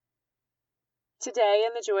Today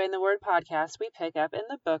in the Joy in the Word podcast, we pick up in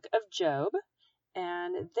the book of Job,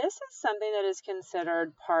 and this is something that is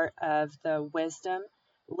considered part of the wisdom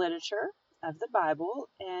literature of the Bible,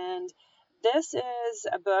 and this is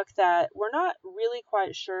a book that we're not really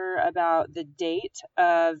quite sure about the date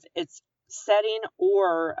of its setting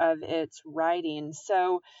or of its writing.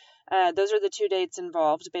 So those are the two dates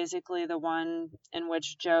involved, basically the one in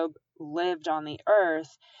which Job lived on the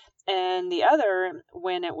earth, and the other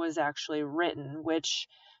when it was actually written, which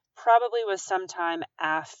probably was sometime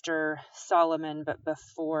after Solomon, but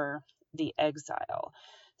before the exile.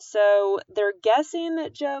 So they're guessing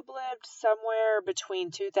that Job lived somewhere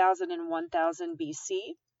between 2000 and 1000 BC,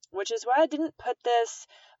 which is why I didn't put this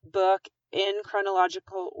book in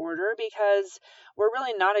chronological order, because we're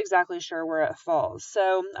really not exactly sure where it falls.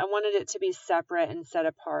 So I wanted it to be separate and set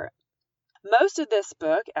apart. Most of this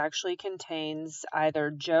book actually contains either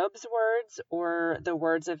Job's words or the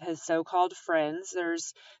words of his so-called friends.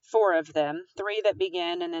 There's 4 of them, 3 that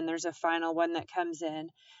begin, and then there's a final one that comes in.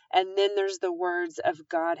 And then there's the words of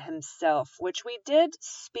God himself, which we did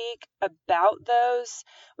speak about those.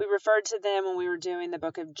 We referred to them when we were doing the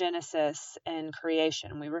book of Genesis and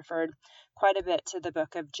creation. We referred quite a bit to the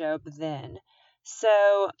book of Job then.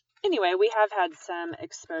 So anyway, we have had some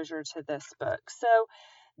exposure to this book. So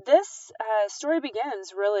this story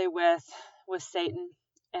begins really with Satan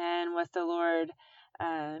and with the Lord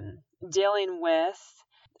dealing with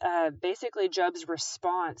basically Job's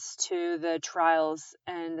response to the trials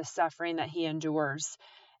and the suffering that he endures.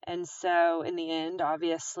 And so in the end,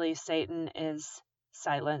 obviously, Satan is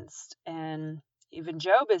silenced, and even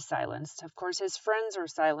Job is silenced. Of course, his friends are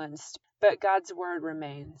silenced, but God's word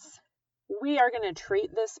remains. We are going to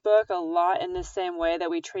treat this book a lot in the same way that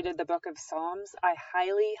we treated the book of Psalms. I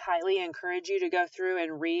highly, highly encourage you to go through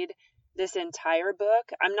and read this entire book.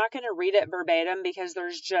 I'm not going to read it verbatim because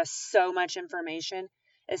there's just so much information,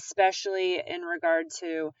 especially in regard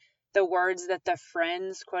to the words that the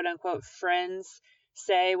friends, quote unquote friends,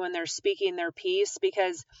 say when they're speaking their piece,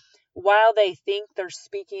 because while they think they're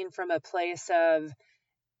speaking from a place of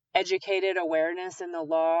educated awareness in the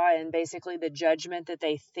law and basically the judgment that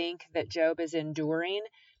they think that Job is enduring,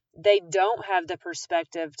 they don't have the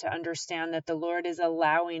perspective to understand that the Lord is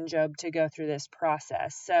allowing Job to go through this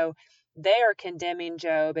process. So they are condemning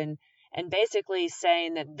Job and basically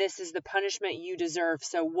saying that this is the punishment you deserve.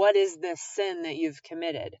 So what is this sin that you've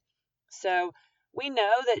committed? So we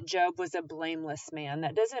know that Job was a blameless man.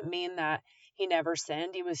 That doesn't mean that he never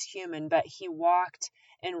sinned. He was human, but he walked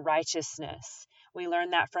in righteousness. We learn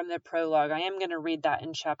that from the prologue. I am going to read that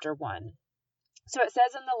in chapter 1. So it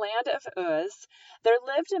says, in the land of Uz, there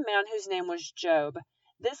lived a man whose name was Job.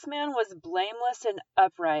 This man was blameless and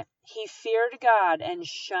upright. He feared God and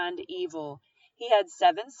shunned evil. He had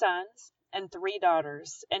 7 sons and 3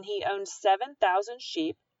 daughters, and he owned 7,000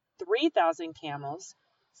 sheep, 3,000 camels,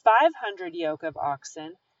 500 yoke of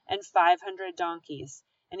oxen, and 500 donkeys,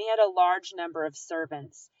 and he had a large number of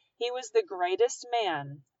servants. He was the greatest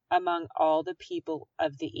man among all the people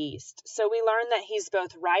of the East. So we learn that he's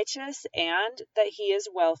both righteous and that he is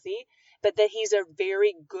wealthy, but that he's a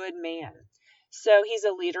very good man. So he's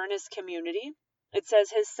a leader in his community. It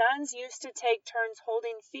says his sons used to take turns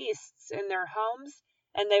holding feasts in their homes,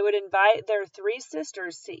 and they would invite their 3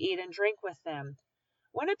 sisters to eat and drink with them.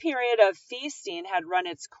 When a period of feasting had run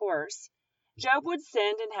its course, Job would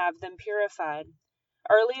send and have them purified.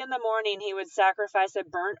 Early in the morning he would sacrifice a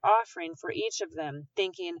burnt offering for each of them,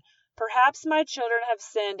 thinking, perhaps my children have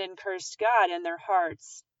sinned and cursed God in their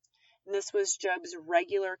hearts. And this was Job's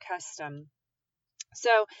regular custom.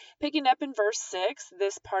 So, picking up in verse 6,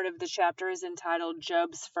 this part of the chapter is entitled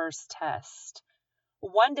Job's First Test.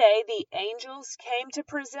 One day the angels came to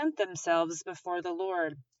present themselves before the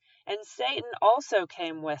Lord, and Satan also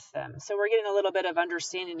came with them. So we're getting a little bit of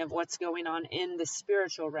understanding of what's going on in the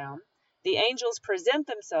spiritual realm. The angels present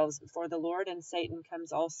themselves before the Lord, and Satan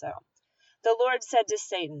comes also. The Lord said to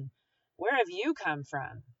Satan, where have you come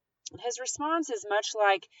from? And his response is much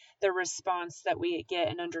like the response that we get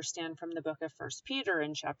and understand from the book of 1 Peter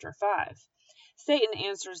in chapter 5. Satan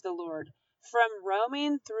answers the Lord, from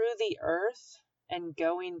roaming through the earth and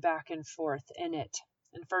going back and forth in it.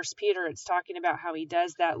 In 1 Peter, it's talking about how he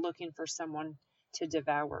does that looking for someone to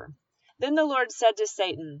devour. Then the Lord said to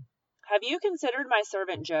Satan, have you considered my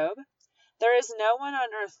servant Job? There is no one on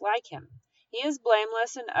earth like him. He is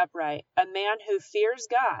blameless and upright, a man who fears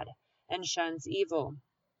God and shuns evil.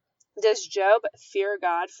 Does Job fear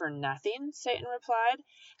God for nothing? Satan replied.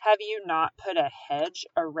 Have you not put a hedge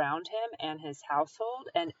around him and his household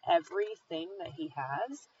and everything that he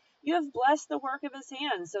has? You have blessed the work of his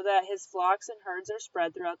hands so that his flocks and herds are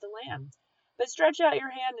spread throughout the land. But stretch out your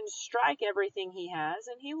hand and strike everything he has,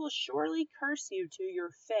 and he will surely curse you to your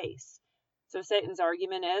face. So Satan's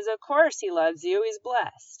argument is, of course he loves you, he's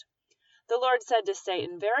blessed. The Lord said to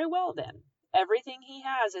Satan, very well then, everything he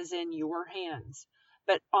has is in your hands,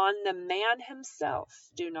 but on the man himself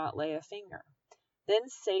do not lay a finger. Then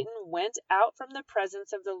Satan went out from the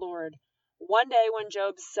presence of the Lord. One day when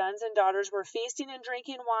Job's sons and daughters were feasting and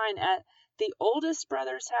drinking wine at the oldest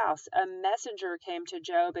brother's house, a messenger came to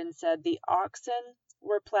Job and said, the oxen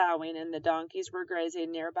were plowing and the donkeys were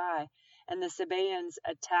grazing nearby, and the Sabaeans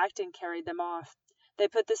attacked and carried them off. They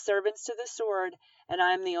put the servants to the sword, and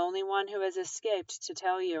I am the only one who has escaped to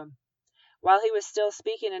tell you. While he was still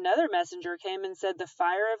speaking, another messenger came and said, the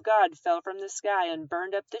fire of God fell from the sky and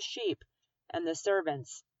burned up the sheep and the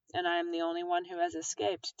servants, and I am the only one who has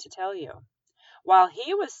escaped to tell you. While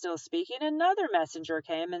he was still speaking, another messenger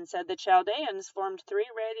came and said, the Chaldeans formed 3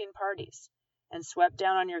 raiding parties and swept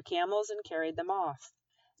down on your camels and carried them off.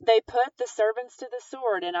 They put the servants to the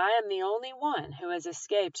sword, and I am the only one who has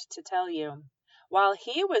escaped to tell you. While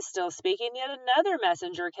he was still speaking, yet another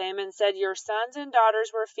messenger came and said, your sons and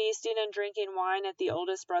daughters were feasting and drinking wine at the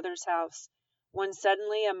oldest brother's house, when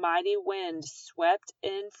suddenly a mighty wind swept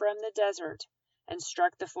in from the desert and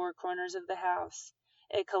struck the 4 corners of the house.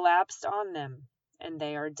 It collapsed on them, and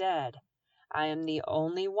they are dead. I am the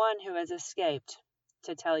only one who has escaped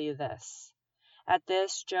to tell you this. At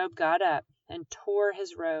this, Job got up and tore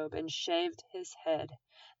his robe and shaved his head.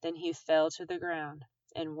 Then he fell to the ground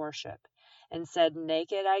in worship and said,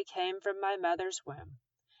 naked I came from my mother's womb,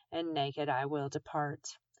 and naked I will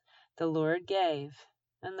depart. The Lord gave,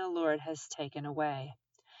 and the Lord has taken away.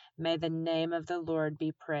 May the name of the Lord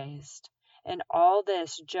be praised. In all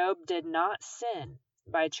this, Job did not sin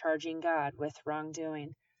by charging God with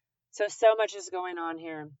wrongdoing. So much is going on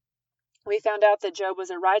here. We found out that Job was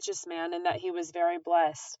a righteous man and that he was very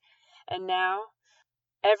blessed. And now,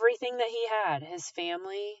 everything that he had, his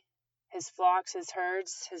family, his flocks, his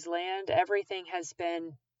herds, his land, everything has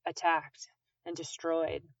been attacked and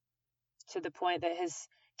destroyed to the point that his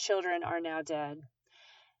children are now dead.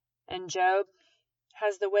 And Job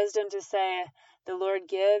has the wisdom to say, the Lord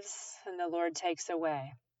gives and the Lord takes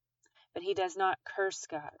away. But he does not curse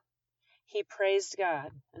God. He praised God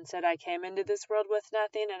and said, I came into this world with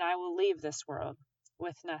nothing, and I will leave this world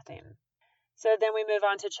with nothing. So then we move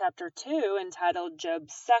on to chapter 2, entitled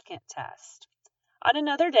Job's Second Test. On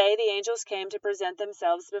another day, the angels came to present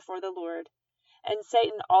themselves before the Lord, and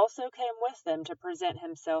Satan also came with them to present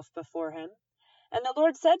himself before him. And the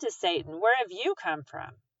Lord said to Satan, where have you come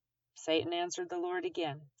from? Satan answered the Lord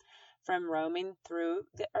again, from roaming through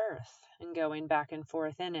the earth and going back and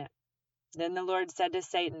forth in it. Then the Lord said to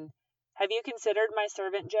Satan, have you considered my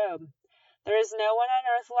servant Job? There is no one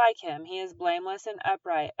on earth like him. He is blameless and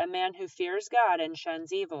upright, a man who fears God and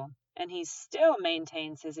shuns evil, and he still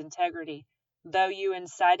maintains his integrity, though you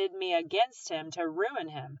incited me against him to ruin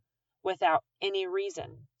him without any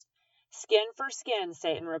reason. Skin for skin,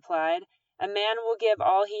 Satan replied. A man will give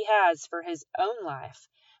all he has for his own life,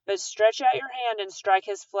 but stretch out your hand and strike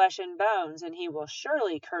his flesh and bones, and he will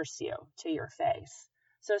surely curse you to your face.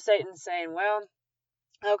 So Satan's saying, well,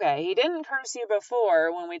 okay, he didn't curse you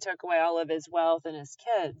before when we took away all of his wealth and his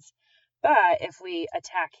kids, but if we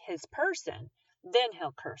attack his person, then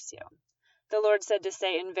he'll curse you. The Lord said to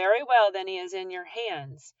Satan, very well, then he is in your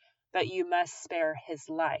hands, but you must spare his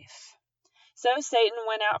life. So Satan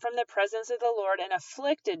went out from the presence of the Lord and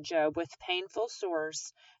afflicted Job with painful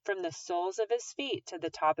sores from the soles of his feet to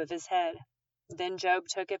the top of his head. Then Job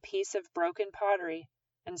took a piece of broken pottery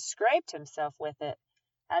and scraped himself with it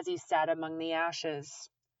as he sat among the ashes.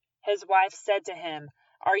 His wife said to him,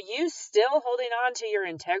 are you still holding on to your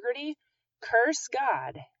integrity? Curse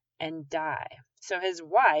God and die. So his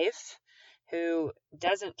wife, who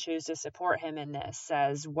doesn't choose to support him in this,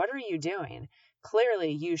 says, what are you doing?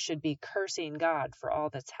 Clearly you should be cursing God for all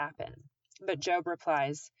that's happened. But Job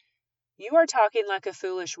replies, you are talking like a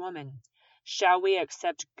foolish woman. Shall we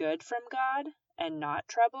accept good from God and not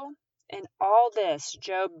trouble? In all this,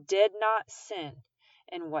 Job did not sin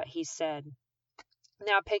in what he said.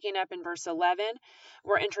 Now, picking up in verse 11,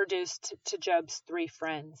 we're introduced to Job's 3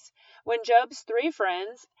 friends. When Job's 3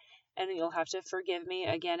 friends, and you'll have to forgive me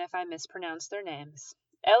again if I mispronounce their names,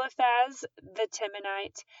 Eliphaz the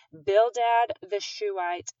Temanite, Bildad the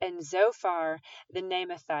Shuhite, and Zophar the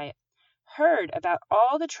Naamathite, heard about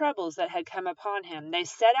all the troubles that had come upon him, they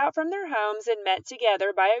set out from their homes and met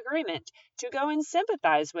together by agreement to go and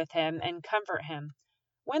sympathize with him and comfort him.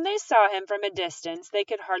 When they saw him from a distance, they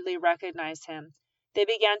could hardly recognize him. They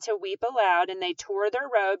began to weep aloud, and they tore their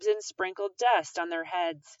robes and sprinkled dust on their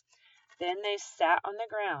heads. Then they sat on the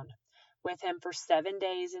ground, with him for 7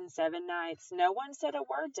 days and 7 nights. No one said a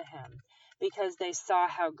word to him because they saw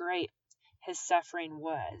how great his suffering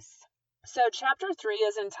was. So chapter 3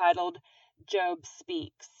 is entitled Job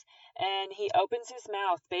Speaks. And he opens his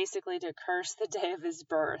mouth basically to curse the day of his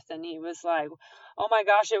birth. And he was like, oh my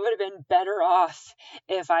gosh, it would have been better off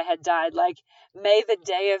if I had died. Like, may the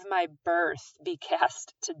day of my birth be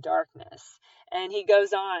cast to darkness. And he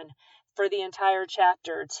goes on for the entire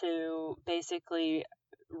chapter to basically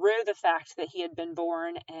rue the fact that he had been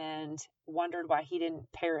born and wondered why he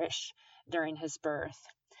didn't perish during his birth.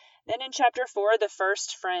 Then in chapter 4, the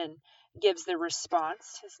first friend gives the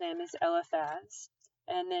response. His name is Eliphaz.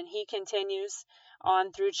 And then he continues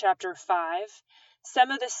on through chapter 5.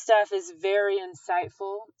 Some of this stuff is very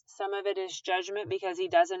insightful. Some of it is judgment because he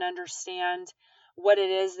doesn't understand what it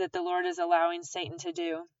is that the Lord is allowing Satan to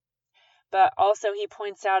do. But also he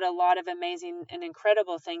points out a lot of amazing and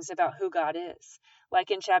incredible things about who God is.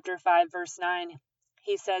 Like in chapter 5, verse 9,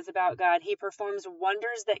 he says about God, he performs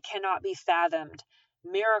wonders that cannot be fathomed,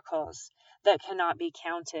 miracles that cannot be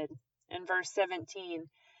counted. In verse 17,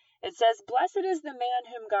 it says, blessed is the man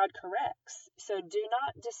whom God corrects. So do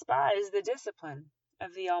not despise the discipline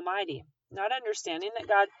of the Almighty, not understanding that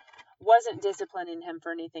God wasn't disciplining him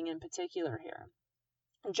for anything in particular here.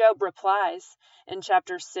 Job replies in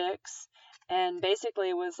chapter 6 and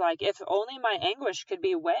basically was like, if only my anguish could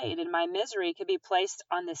be weighed and my misery could be placed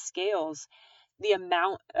on the scales, the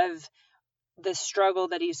amount of the struggle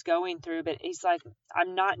that he's going through. But he's like,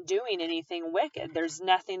 I'm not doing anything wicked. There's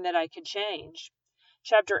nothing that I could change.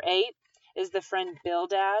 Chapter 8 is the friend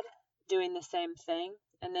Bildad doing the same thing.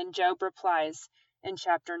 And then Job replies in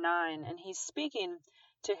chapter 9, and he's speaking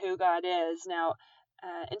to who God is. Now,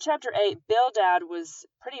 in chapter 8, Bildad was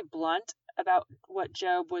pretty blunt about what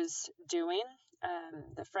Job was doing.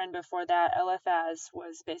 The friend before that, Eliphaz,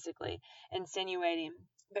 was basically insinuating.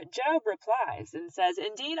 But Job replies and says,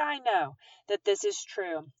 indeed, I know that this is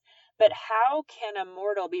true. But how can a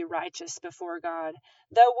mortal be righteous before God?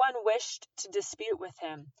 Though one wished to dispute with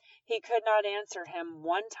him, he could not answer him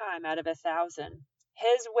 1 time out of 1,000.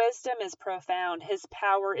 His wisdom is profound, his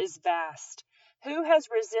power is vast. Who has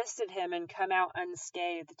resisted him and come out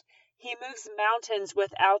unscathed? He moves mountains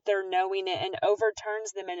without their knowing it and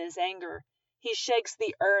overturns them in his anger. He shakes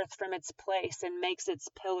the earth from its place and makes its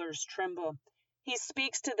pillars tremble. He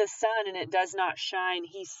speaks to the sun and it does not shine.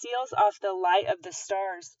 He seals off the light of the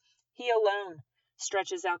stars. He alone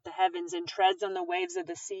stretches out the heavens and treads on the waves of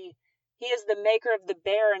the sea. He is the maker of the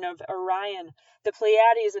Bear and of Orion, the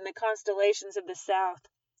Pleiades and the constellations of the south.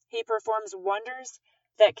 He performs wonders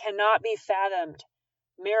that cannot be fathomed,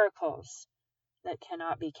 miracles that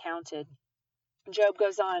cannot be counted. Job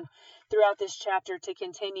goes on throughout this chapter to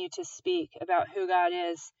continue to speak about who God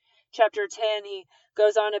is. Chapter 10, he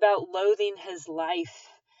goes on about loathing his life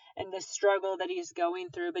and the struggle that he's going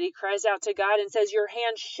through. But he cries out to God and says, your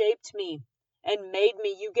hand shaped me and made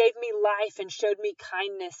me. You gave me life and showed me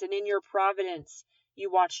kindness. And in your providence,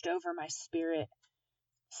 you watched over my spirit.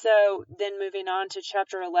 So then moving on to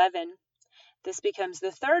chapter 11, this becomes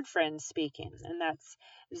the third friend speaking, and that's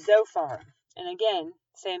Zophar. And again,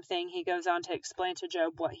 same thing. He goes on to explain to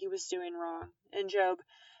Job what he was doing wrong. And Job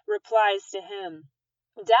replies to him,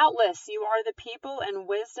 doubtless you are the people, and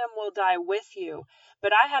wisdom will die with you.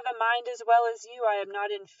 But I have a mind as well as you. I am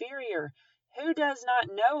not inferior. Who does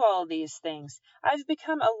not know all these things? I've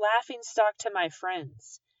become a laughing stock to my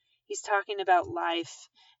friends. He's talking about life.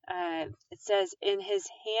 It says, in his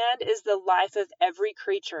hand is the life of every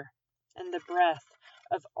creature and the breath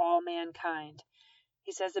of all mankind.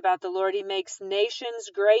 He says about the Lord, he makes nations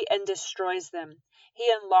great and destroys them.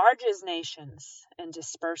 He enlarges nations and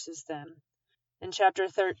disperses them. In chapter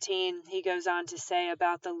 13, he goes on to say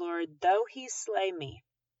about the Lord, though he slay me,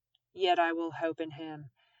 yet I will hope in him.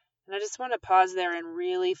 And I just want to pause there and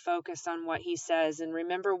really focus on what he says and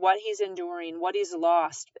remember what he's enduring, what he's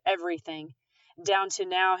lost, everything. Down to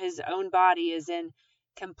now, his own body is in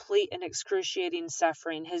complete and excruciating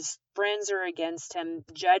suffering. His friends are against him,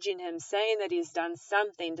 judging him, saying that he's done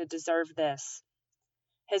something to deserve this.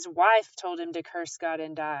 His wife told him to curse God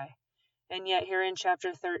and die. And yet here in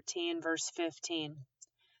chapter 13, verse 15,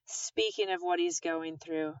 speaking of what he's going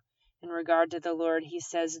through in regard to the Lord, he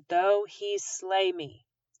says, though he slay me,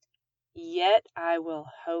 yet I will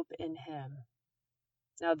hope in him.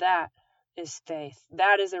 Now that is faith.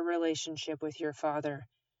 That is a relationship with your Father.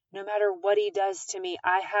 No matter what he does to me,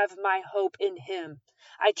 I have my hope in him.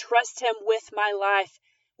 I trust him with my life,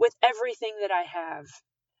 with everything that I have.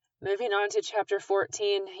 Moving on to chapter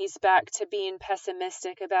 14, he's back to being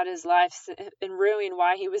pessimistic about his life and ruining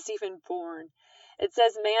why he was even born. It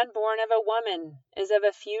says, man born of a woman is of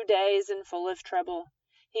a few days and full of trouble.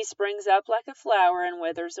 He springs up like a flower and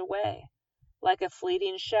withers away. Like a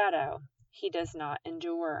fleeting shadow, he does not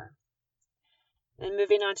endure. And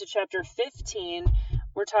moving on to chapter 15,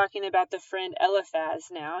 we're talking about the friend Eliphaz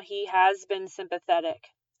now. He has been sympathetic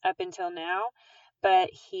up until now, but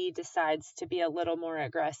he decides to be a little more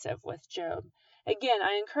aggressive with Job. Again,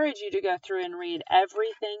 I encourage you to go through and read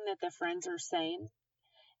everything that the friends are saying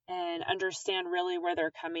and understand really where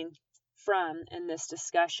they're coming from in this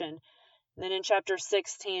discussion. And then in chapter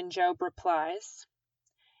 16, Job replies,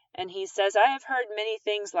 and he says, I have heard many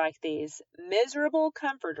things like these. Miserable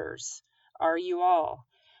comforters are you all.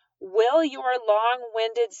 Will your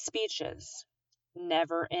long-winded speeches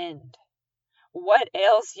never end? What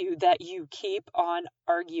ails you that you keep on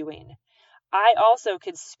arguing? I also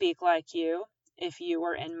could speak like you if you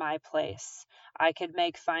were in my place. I could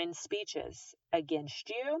make fine speeches against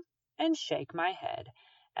you and shake my head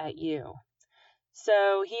at you.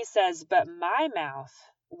 So he says, but my mouth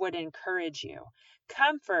would encourage you.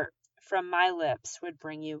 Comfort from my lips would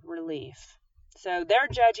bring you relief. So they're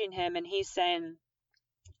judging him, and he's saying,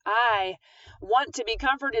 I want to be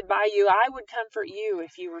comforted by you. I would comfort you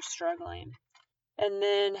if you were struggling. And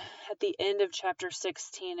then at the end of chapter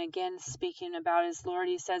 16, again speaking about his Lord,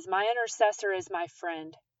 he says, my intercessor is my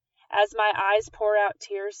friend. As my eyes pour out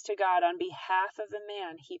tears to God on behalf of a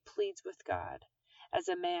man, he pleads with God, as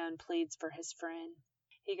a man pleads for his friend.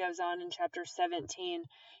 He goes on in chapter 17.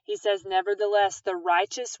 He says, nevertheless, the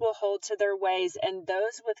righteous will hold to their ways, and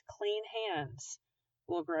those with clean hands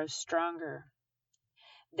will grow stronger.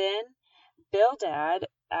 Then Bildad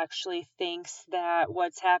actually thinks that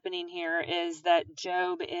what's happening here is that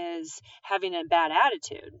Job is having a bad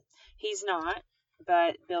attitude. He's not,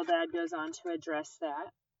 but Bildad goes on to address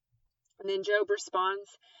that. And then Job responds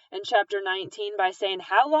in chapter 19 by saying,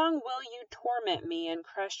 how long will you torment me and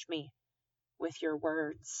crush me with your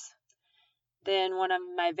words? Then one of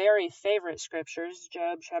my very favorite scriptures,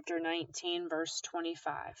 Job chapter 19, verse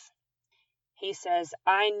 25. He says,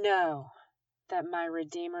 I know that my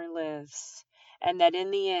Redeemer lives, and that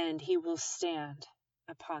in the end he will stand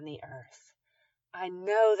upon the earth. I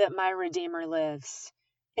know that my Redeemer lives.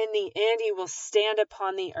 In the end he will stand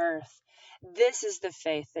upon the earth. This is the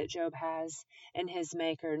faith that Job has in his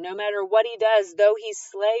Maker. No matter what he does, though he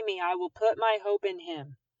slay me, I will put my hope in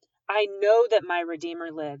him. I know that my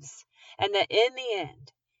Redeemer lives, and that in the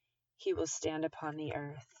end he will stand upon the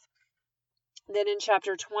earth. Then in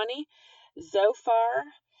chapter 20, Zophar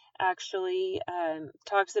actually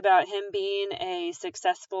talks about him being a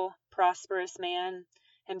successful, prosperous man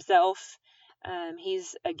himself.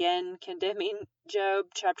 He's again condemning Job.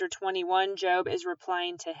 Chapter 21, Job is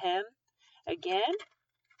replying to him again.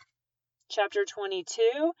 Chapter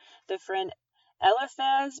 22, the friend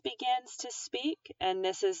Eliphaz begins to speak, and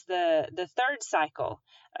this is the third cycle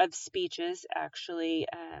of speeches. Actually,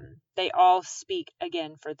 they all speak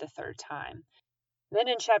again for the third time. Then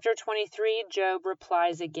in chapter 23, Job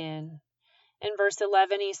replies again. In verse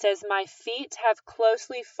 11, he says, my feet have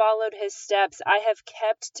closely followed his steps. I have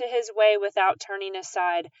kept to his way without turning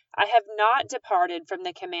aside. I have not departed from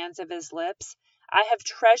the commands of his lips. I have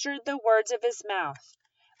treasured the words of his mouth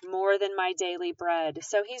more than my daily bread.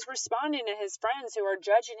 So he's responding to his friends who are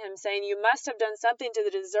judging him, saying, you must have done something to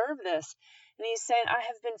deserve this. And he's saying, I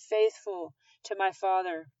have been faithful to my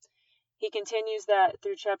Father. He continues that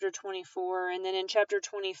through chapter 24, and then in chapter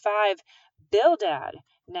 25, Bildad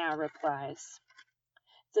now replies.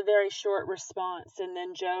 It's a very short response, and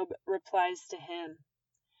then Job replies to him.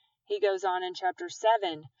 He goes on in chapter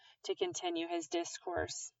 7 to continue his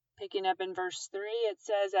discourse. Picking up in verse 3, it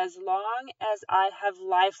says, as long as I have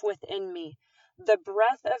life within me, the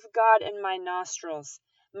breath of God in my nostrils,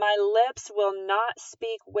 my lips will not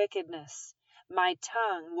speak wickedness, my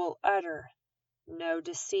tongue will utter no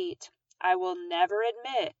deceit. I will never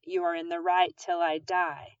admit you are in the right till I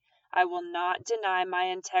die. I will not deny my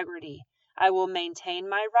integrity. I will maintain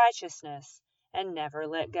my righteousness and never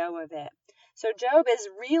let go of it. So Job is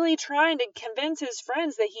really trying to convince his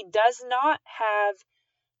friends that he does not have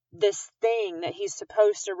this thing that he's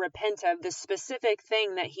supposed to repent of, the specific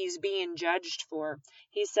thing that he's being judged for.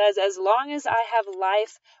 He says, as long as I have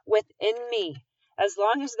life within me, as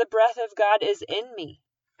long as the breath of God is in me,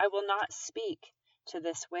 I will not speak to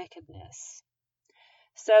this wickedness.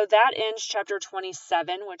 So that ends chapter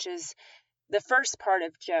 27, which is the first part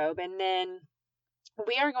of Job. And then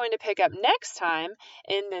we are going to pick up next time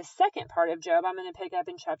in the second part of Job. I'm going to pick up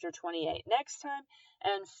in chapter 28 next time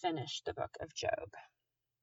and finish the book of Job.